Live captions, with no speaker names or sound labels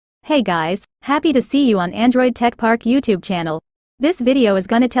Hey guys, happy to see you on Android Tech Park YouTube channel. This video is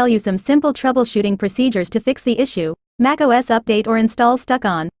gonna tell you some simple troubleshooting procedures to fix the issue, macOS update or install stuck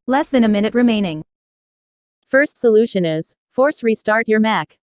on, less than a minute remaining. First solution is, force restart your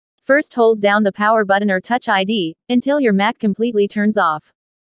Mac. First hold down the power button or touch ID, until your Mac completely turns off.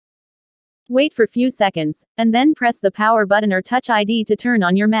 Wait for few seconds, and then press the power button or touch ID to turn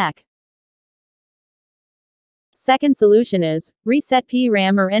on your Mac. Second solution is, reset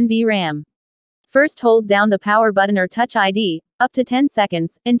PRAM or NVRAM. First hold down the power button or touch ID, up to 10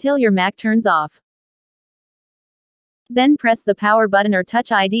 seconds, until your Mac turns off. Then press the power button or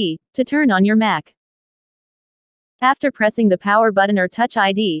touch ID, to turn on your Mac. After pressing the power button or touch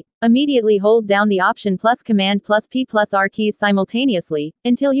ID, immediately hold down the Option plus Command plus P plus R keys simultaneously,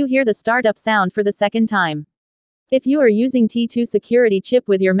 until you hear the startup sound for the second time. If you are using T2 security chip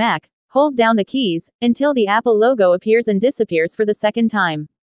with your Mac, hold down the keys, until the Apple logo appears and disappears for the second time.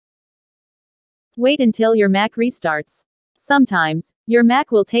 Wait until your Mac restarts. Sometimes, your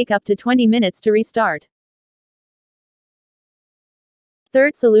Mac will take up to 20 minutes to restart.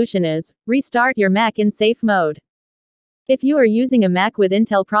 Third solution is, restart your Mac in safe mode. If you are using a Mac with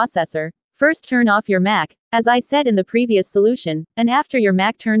Intel processor, first turn off your Mac, as I said in the previous solution, and after your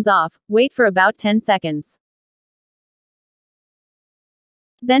Mac turns off, wait for about 10 seconds.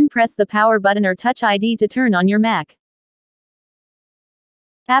 Then press the power button or touch ID to turn on your Mac.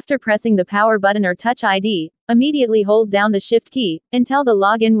 After pressing the power button or touch ID, immediately hold down the Shift key, until the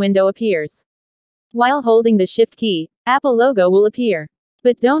login window appears. While holding the Shift key, Apple logo will appear.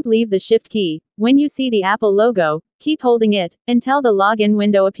 But don't leave the Shift key. When you see the Apple logo, keep holding it, until the login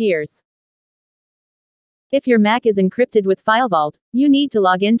window appears. If your Mac is encrypted with FileVault, you need to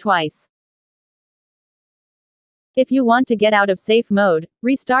log in twice. If you want to get out of safe mode,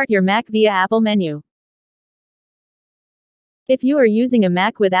 restart your Mac via Apple menu. If you are using a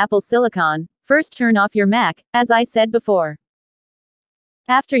Mac with Apple Silicon, first turn off your Mac, as I said before.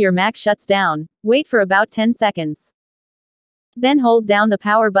 After your Mac shuts down, wait for about 10 seconds. Then hold down the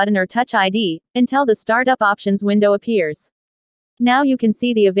power button or touch ID, until the Startup Options window appears. Now you can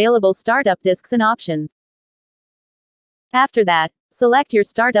see the available startup disks and options. After that, select your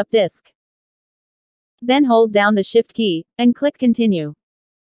startup disk. Then hold down the Shift key, and click Continue.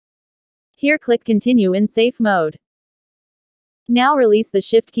 Here click Continue in safe mode. Now release the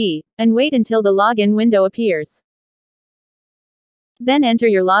Shift key, and wait until the login window appears. Then enter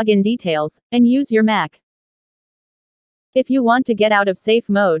your login details, and use your Mac. If you want to get out of safe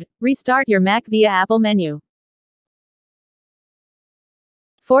mode, restart your Mac via Apple menu.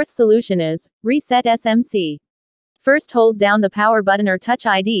 Fourth solution is, reset SMC. First hold down the power button or touch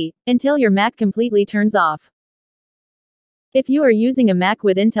ID, until your Mac completely turns off. If you are using a Mac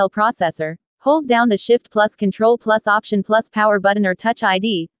with Intel processor, hold down the Shift plus Control plus Option plus power button or touch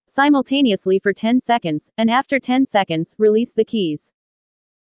ID, simultaneously for 10 seconds, and after 10 seconds, release the keys.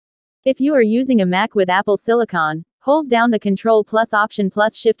 If you are using a Mac with Apple Silicon, hold down the Control plus Option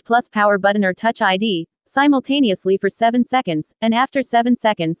plus Shift plus power button or touch ID, simultaneously for 7 seconds, and after 7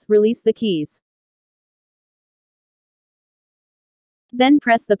 seconds, release the keys. Then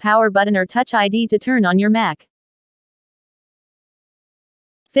press the power button or touch ID to turn on your Mac.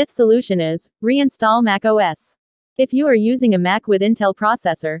 Fifth solution is, reinstall macOS. If you are using a Mac with Intel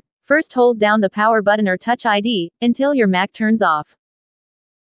processor, first hold down the power button or touch ID, until your Mac turns off.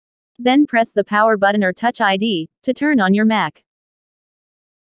 Then press the power button or touch ID, to turn on your Mac.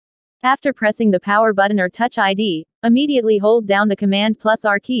 After pressing the power button or touch ID, immediately hold down the Command plus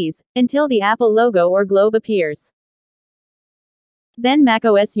R keys, until the Apple logo or globe appears. Then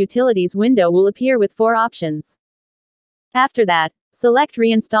macOS Utilities window will appear with 4 options. After that, select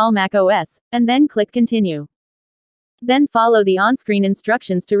Reinstall macOS, and then click Continue. Then follow the on-screen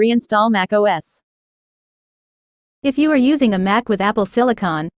instructions to reinstall macOS. If you are using a Mac with Apple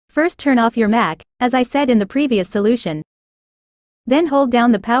Silicon, first turn off your Mac, as I said in the previous solution. Then hold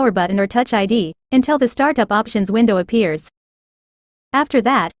down the power button or touch ID, until the Startup Options window appears. After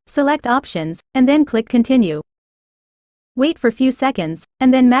that, select Options, and then click Continue. Wait for few seconds,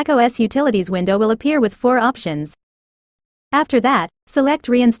 and then macOS Utilities window will appear with 4 options. After that, select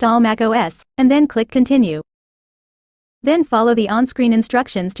Reinstall macOS, and then click Continue. Then follow the on-screen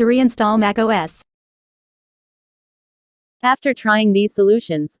instructions to reinstall macOS. After trying these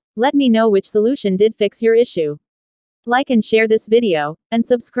solutions, let me know which solution did fix your issue. Like and share this video, and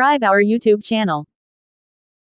subscribe our YouTube channel.